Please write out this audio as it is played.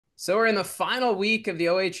So we're in the final week of the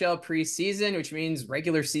OHL preseason, which means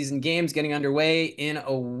regular season games getting underway in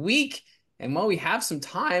a week. And while we have some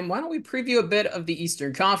time, why don't we preview a bit of the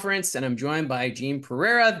Eastern Conference? And I'm joined by Gene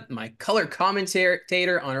Pereira, my color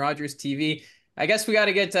commentator on Rogers TV. I guess we got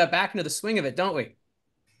to get back into the swing of it, don't we?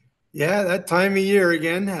 Yeah, that time of year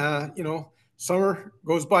again. Summer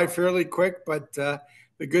goes by fairly quick, but the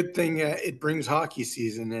good thing it brings hockey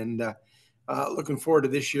season, and looking forward to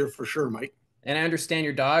this year for sure, Mike. And I understand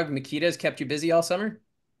your dog, Makita, has kept you busy all summer.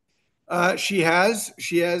 She has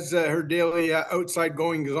her daily outside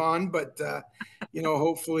goings on, but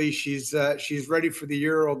hopefully she's ready for the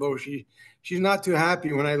year. Although she's not too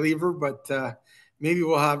happy when I leave her, but maybe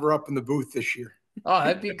we'll have her up in the booth this year. Oh,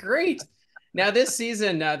 that'd be great. Now, this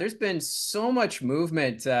season, there's been so much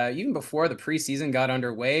movement. Even before the preseason got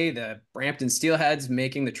underway, the Brampton Steelheads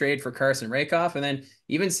making the trade for Carson Rakoff, and then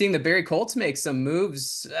even seeing the Barrie Colts make some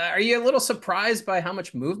moves. Are you a little surprised by how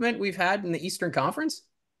much movement we've had in the Eastern Conference?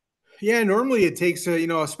 Yeah, normally it takes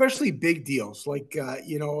especially big deals like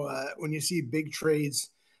when you see big trades.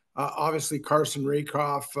 Obviously, Carson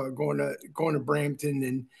Rakoff going to Brampton,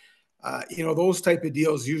 and those type of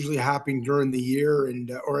deals usually happen during the year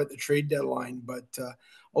and or at the trade deadline. But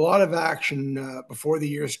a lot of action before the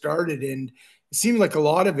year started, and it seemed like a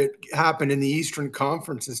lot of it happened in the Eastern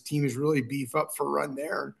Conference as teams really beef up for a run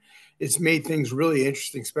there. It's made things really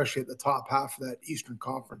interesting, especially at the top half of that Eastern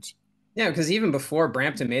Conference. Yeah, because even before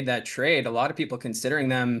Brampton made that trade, a lot of people considering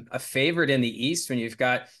them a favorite in the East when you've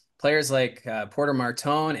got players like Porter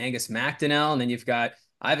Martone, Angus McDonnell, and then you've got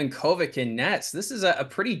Ivan Kovic in nets. This is a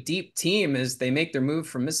pretty deep team as they make their move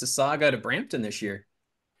from Mississauga to Brampton this year.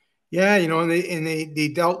 Yeah, and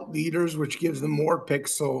they dealt leaders, which gives them more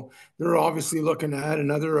picks. So they're obviously looking at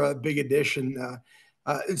another big addition.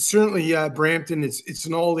 It's certainly Brampton. It's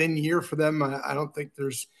an all-in year for them. I don't think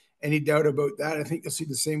there's any doubt about that. I think you'll see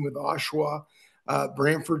the same with Oshawa.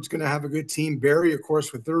 Brantford's going to have a good team. Barrie, of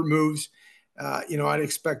course, with their moves, I'd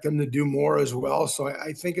expect them to do more as well. So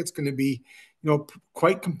I think it's going to be,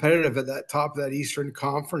 quite competitive at that top of that Eastern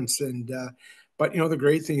Conference. And but the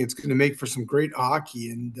great thing, it's going to make for some great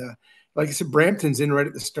hockey. And like I said, Brampton's in right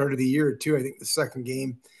at the start of the year too. I think the second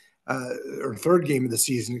game or third game of the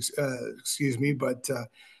season, excuse me. But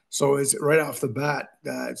so is right off the bat,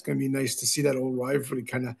 it's going to be nice to see that old rivalry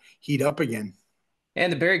kind of heat up again.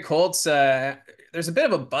 And the Barrie Colts, there's a bit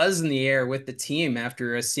of a buzz in the air with the team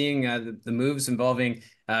after seeing the moves involving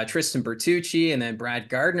Tristan Bertucci and then Brad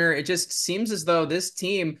Gardner. It just seems as though this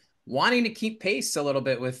team wanting to keep pace a little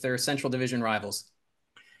bit with their Central Division rivals.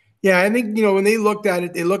 Yeah, I think when they looked at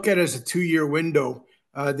it, they look at it as a 2-year window,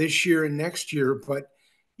 this year and next year. But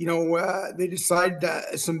they decide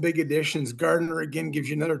some big additions. Gardner again gives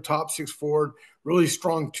you another top six forward, really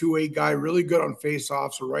strong two-way guy, really good on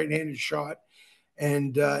face-offs, a right-handed shot,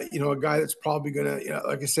 and a guy that's probably going to,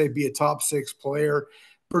 like I say, be a top six player.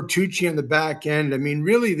 Bertucci on the back end. I mean,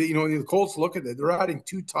 really, the Colts look at it. They're adding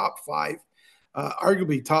two top five,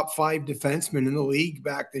 arguably top five defensemen in the league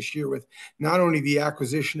back this year with not only the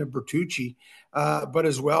acquisition of Bertucci, but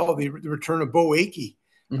as well the return of Bo Akey,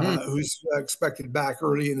 Mm-hmm. who's expected back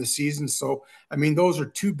early in the season. So, I mean, those are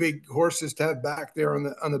two big horses to have back there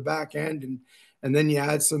on the back end, and then you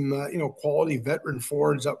add some quality veteran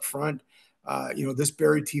forwards up front. This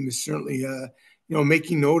Barrie team is certainly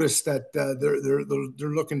making notice that they're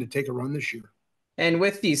looking to take a run this year. And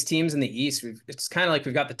with these teams in the East, it's kind of like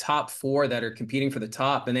we've got the top four that are competing for the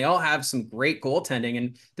top, and they all have some great goaltending.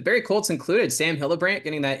 And the Barrie Colts included Sam Hillebrand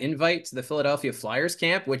getting that invite to the Philadelphia Flyers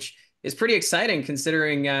camp, which is pretty exciting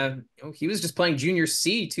considering he was just playing Junior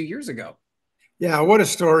C 2 years ago. Yeah, what a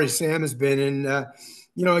story Sam has been.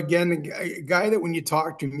 And, again, a guy that when you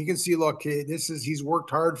talk to him, you can see, look, he's worked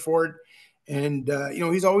hard for it. And,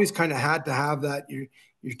 he's always kind of had to have that.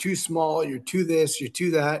 You're too small, you're too this, you're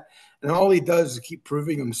too that. And all he does is keep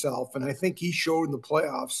proving himself. And I think he showed in the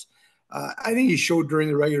playoffs. I think he showed during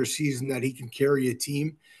the regular season that he can carry a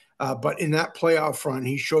team. But in that playoff run,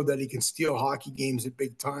 he showed that he can steal hockey games at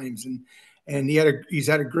big times. And he's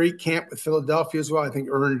had a great camp with Philadelphia as well. I think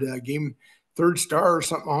earned a game third star or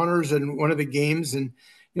something honors in one of the games. And,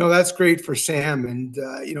 that's great for Sam. And,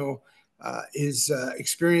 his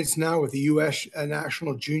experience now with the U.S.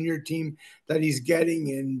 National Junior team that he's getting,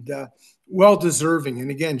 and well deserving. And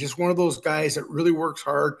again, just one of those guys that really works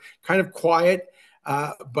hard, kind of quiet,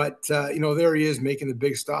 but there he is making the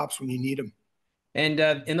big stops when you need him. And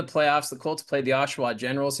in the playoffs, the Colts played the Oshawa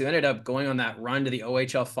Generals, who ended up going on that run to the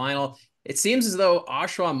OHL final. It seems as though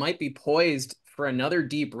Oshawa might be poised for another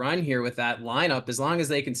deep run here with that lineup, as long as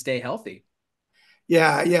they can stay healthy.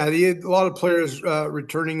 Yeah, a lot of players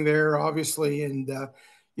returning there, obviously, and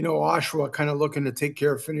Oshawa kind of looking to take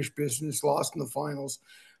care of Finnish business, lost in the finals.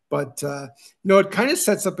 But, it kind of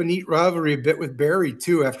sets up a neat rivalry a bit with Barrie,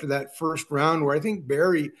 too, after that first round, where I think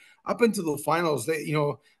Barrie, up into the finals,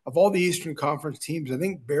 of all the Eastern Conference teams, I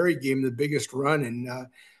think Barrie gave him the biggest run. And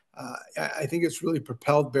I think it's really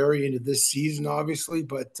propelled Barrie into this season, obviously.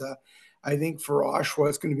 But I think for Oshawa,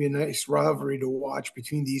 it's going to be a nice rivalry to watch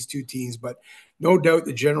between these two teams. But no doubt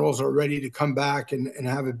the Generals are ready to come back and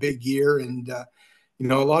have a big year. And, a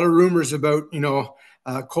lot of rumors about,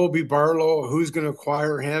 Colby Barlow, who's going to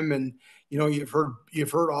acquire him. And, you've heard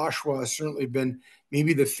Oshawa has certainly been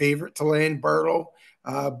maybe the favorite to land Barlow.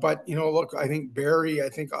 But, look, I think Barrie, I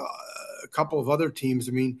think a couple of other teams.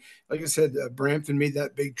 I mean, like I said, Brampton made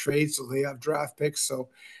that big trade, so they have draft picks. So,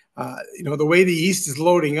 the way the East is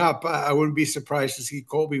loading up, I wouldn't be surprised to see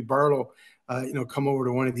Colby Barlow, come over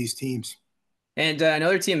to one of these teams. And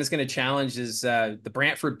another team that's going to challenge is the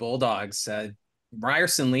Brantford Bulldogs.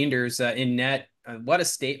 Ryerson Leanders in net. What a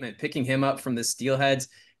statement, picking him up from the Steelheads.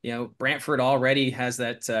 Brantford already has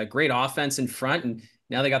that great offense in front, and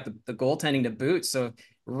now they got the goaltending to boot. So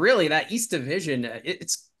really, that East Division,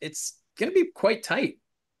 it's going to be quite tight.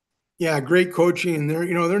 Yeah, great coaching, and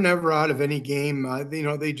they're never out of any game.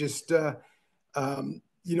 They just they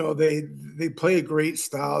play a great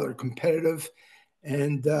style. They're competitive,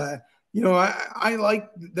 and I like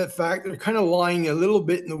the fact they're kind of lying a little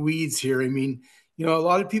bit in the weeds here. I mean, a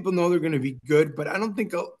lot of people know they're going to be good, but I don't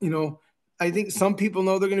think I think some people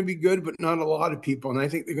know they're going to be good, but not a lot of people. And I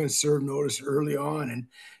think they're going to serve notice early on. And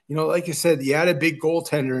like I said, you had a big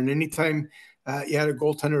goaltender, and anytime you had a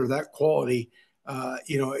goaltender of that quality,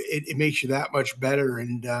 it makes you that much better.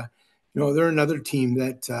 And they're another team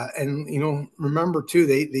that, and remember too,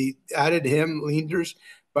 they added him, Leanders,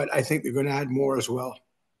 but I think they're going to add more as well.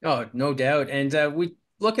 Oh, no doubt. And we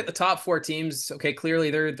look at the top four teams. Okay,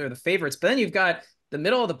 clearly they're the favorites, but then you've got the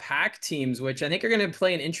middle of the pack teams, which I think are going to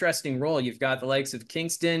play an interesting role. You've got the likes of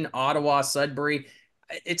Kingston, Ottawa, Sudbury.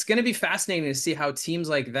 It's going to be fascinating to see how teams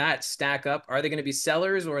like that stack up. Are they going to be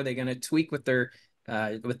sellers, or are they going to tweak with their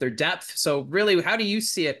depth? So really, how do you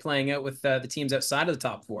see it playing out with the teams outside of the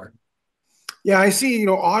top four? Yeah, I see.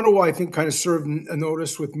 Ottawa, I think, kind of served a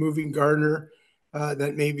notice with moving Gardner,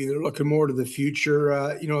 that maybe they're looking more to the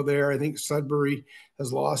future. There, I think Sudbury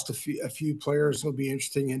has lost a few players. It'll be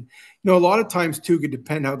interesting, and a lot of times too could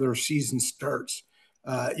depend how their season starts.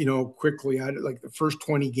 Quickly, like the first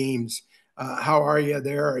 20 games. How are you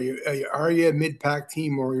there? Are you a mid pack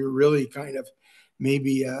team, or you're really kind of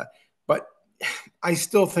maybe? But I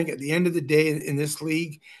still think at the end of the day in this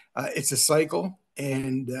league, it's a cycle,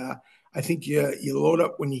 and I think you load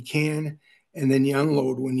up when you can, and then you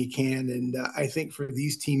unload when you can. And I think for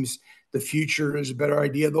these teams, the future is a better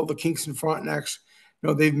idea. Though the Kingston Frontenacs,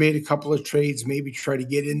 they've made a couple of trades, maybe try to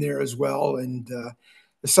get in there as well. And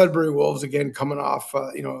the Sudbury Wolves again coming off,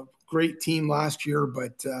 great team last year,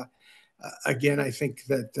 but again, I think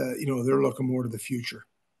that they're looking more to the future.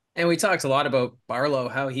 And we talked a lot about Barlow,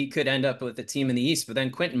 how he could end up with the team in the East, but then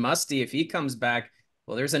Quentin Musty, if he comes back,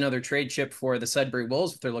 well, there's another trade chip for the Sudbury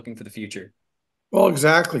Wolves if they're looking for the future. Well,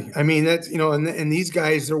 exactly. I mean, that's, and these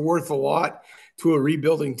guys, they're worth a lot to a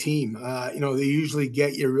rebuilding team. They usually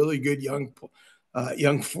get you really good young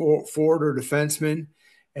forward or defenseman,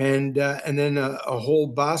 and then a whole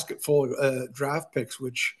basket full of draft picks,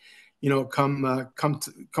 which, come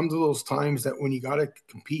to those times that when you got to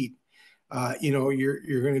compete,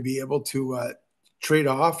 you're going to be able to trade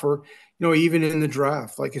off, or even in the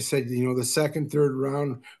draft, like I said, the second, third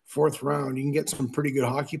round, fourth round, you can get some pretty good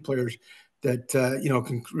hockey players that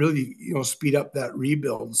can really speed up that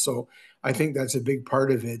rebuild. So I think that's a big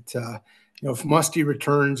part of it. If Musty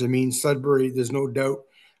returns, I mean Sudbury, there's no doubt.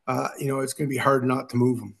 It's going to be hard not to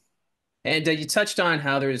move him. And you touched on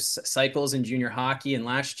how there's cycles in junior hockey, and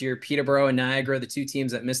last year Peterborough and Niagara, the two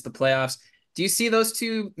teams that missed the playoffs. Do you see those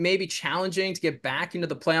two maybe challenging to get back into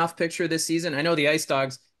the playoff picture this season? I know the Ice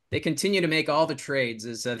Dogs, they continue to make all the trades,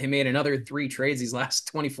 as they made another 3 trades these last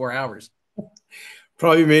 24 hours.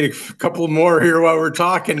 Probably made a couple more here while we're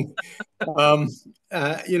talking. Um,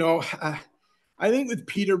 I think with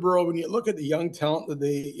Peterborough, when you look at the young talent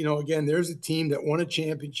that again, there's a team that won a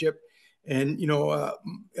championship, and the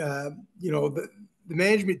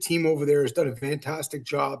management team over there has done a fantastic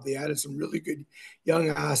job. They added some really good young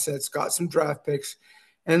assets, got some draft picks,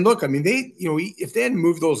 and look, I mean, if they hadn't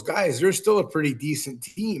moved those guys, they're still a pretty decent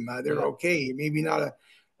team. They're okay, maybe not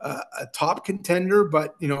a top contender,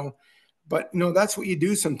 but that's what you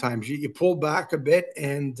do sometimes. You pull back a bit,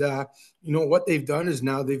 and what they've done is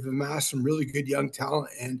now they've amassed some really good young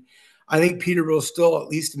talent, and I think Peterbilt still at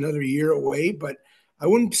least another year away, but I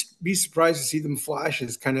wouldn't be surprised to see them flash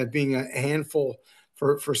as kind of being a handful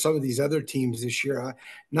for some of these other teams this year.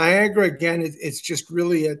 Niagara again, it's just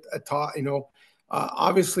really a top.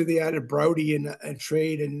 Obviously they added Brody in a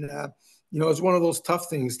trade, and it's one of those tough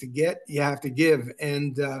things to get. You have to give,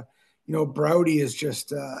 and Brody is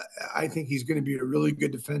just. I think he's going to be a really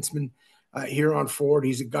good defenseman here on forward.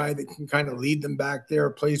 He's a guy that can kind of lead them back there,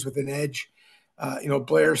 plays with an edge.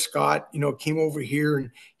 Blair Scott, came over here and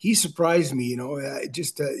he surprised me,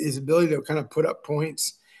 just his ability to kind of put up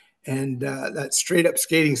points and that straight up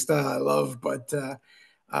skating style I love. But,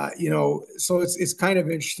 so it's kind of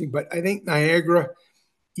interesting. But I think Niagara,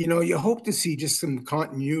 you hope to see just some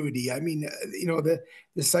continuity. I mean,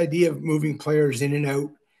 this idea of moving players in and out,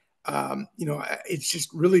 it's just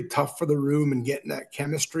really tough for the room and getting that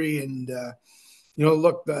chemistry. And,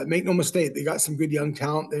 look, make no mistake, they got some good young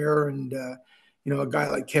talent there. And, a guy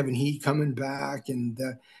like Kevin He coming back, and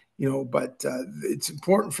but it's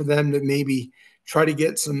important for them to maybe try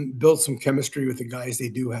to build some chemistry with the guys they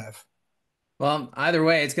do have. Well, either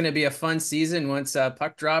way, it's going to be a fun season once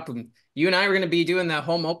puck drop. And you and I are going to be doing the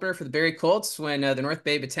home opener for the Barrie Colts when the North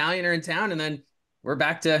Bay Battalion are in town, and then we're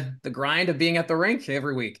back to the grind of being at the rink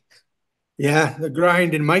every week. Yeah, the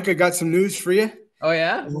grind. And Mike, I got some news for you. Oh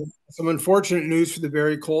yeah. Some unfortunate news for the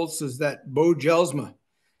Barrie Colts is that Bo Jelsma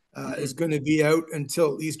is going to be out until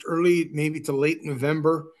at least early, maybe to late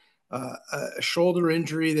November. A shoulder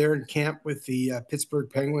injury there in camp with the Pittsburgh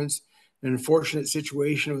Penguins. An unfortunate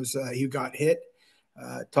situation was he got hit.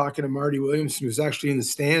 Talking to Marty Williamson, who was actually in the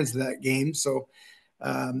stands of that game. So,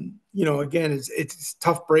 again, it's a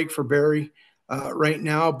tough break for Barrie right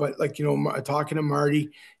now. But talking to Marty,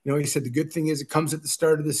 he said the good thing is it comes at the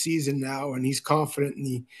start of the season now, and he's confident in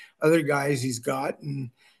the other guys he's got, and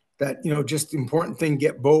that just the important thing,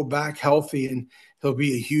 get Bo back healthy, and he'll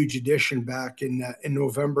be a huge addition back in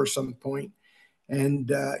November some point.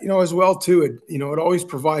 And as well too, it always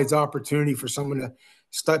provides opportunity for someone to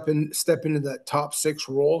step into that top six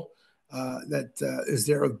role that is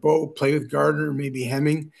there with Bo, play with Gardner, maybe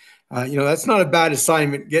Hemming. That's not a bad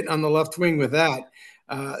assignment, getting on the left wing with that.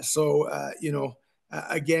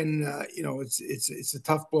 Again, it's a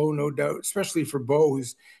tough blow, no doubt, especially for Bo,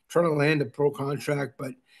 who's trying to land a pro contract.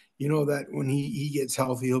 But that when he gets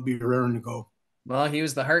healthy, he'll be raring to go. Well, he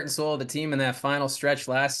was the heart and soul of the team in that final stretch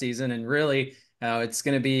last season, and really, it's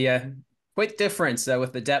going to be quite different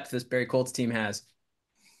with the depth this Barrie Colts team has.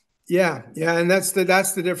 Yeah, and that's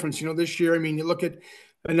the difference. This year, I mean, you look at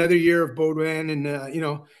another year of Baudouin,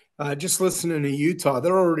 and just listening to Utah,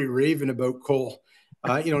 they're already raving about Cole.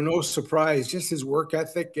 No surprise, just his work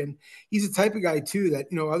ethic, and he's the type of guy too that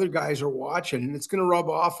other guys are watching, and it's going to rub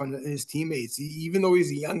off on his teammates. Even though he's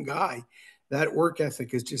a young guy, that work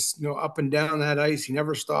ethic is just up and down that ice. He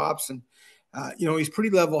never stops, and he's pretty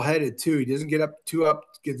level-headed too. He doesn't get up,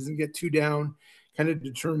 doesn't get too down, kind of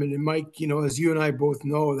determined. And Mike, as you and I both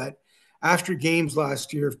know, that after games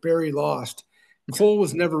last year, if Barrie lost, Cole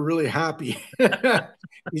was never really happy.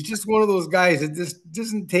 He's just one of those guys that just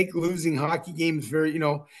doesn't take losing hockey games very,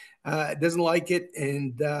 doesn't like it.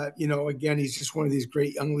 And, again, he's just one of these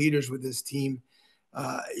great young leaders with this team.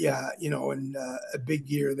 And a big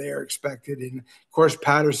year there expected. And of course,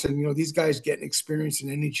 Patterson, these guys getting experience in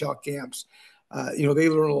NHL camps. They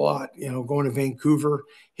learn a lot, going to Vancouver,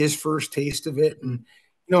 his first taste of it. And,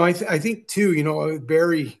 I think too,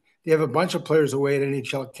 Barrie, they have a bunch of players away at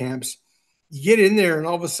NHL camps. You get in there and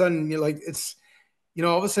all of a sudden you're like,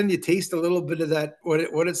 all of a sudden you taste a little bit of that,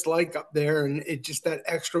 what it's like up there. And it just that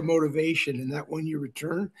extra motivation, and that when you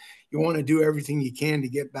return, you want to do everything you can to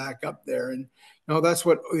get back up there. And, that's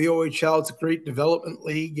what the OHL, it's a great development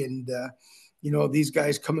league. And, these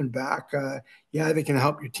guys coming back, they can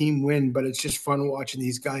help your team win, but it's just fun watching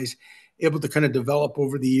these guys able to kind of develop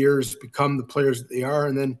over the years, become the players that they are.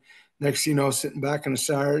 And then next, sitting back on a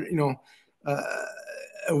Saturday,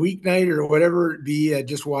 a weeknight or whatever it be,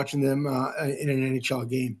 just watching them in an NHL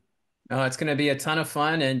game. It's going to be a ton of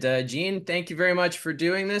fun. And Gene, thank you very much for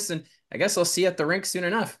doing this. And I guess I'll see you at the rink soon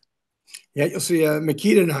enough. Yeah, you'll see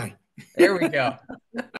Makita and I. There we go.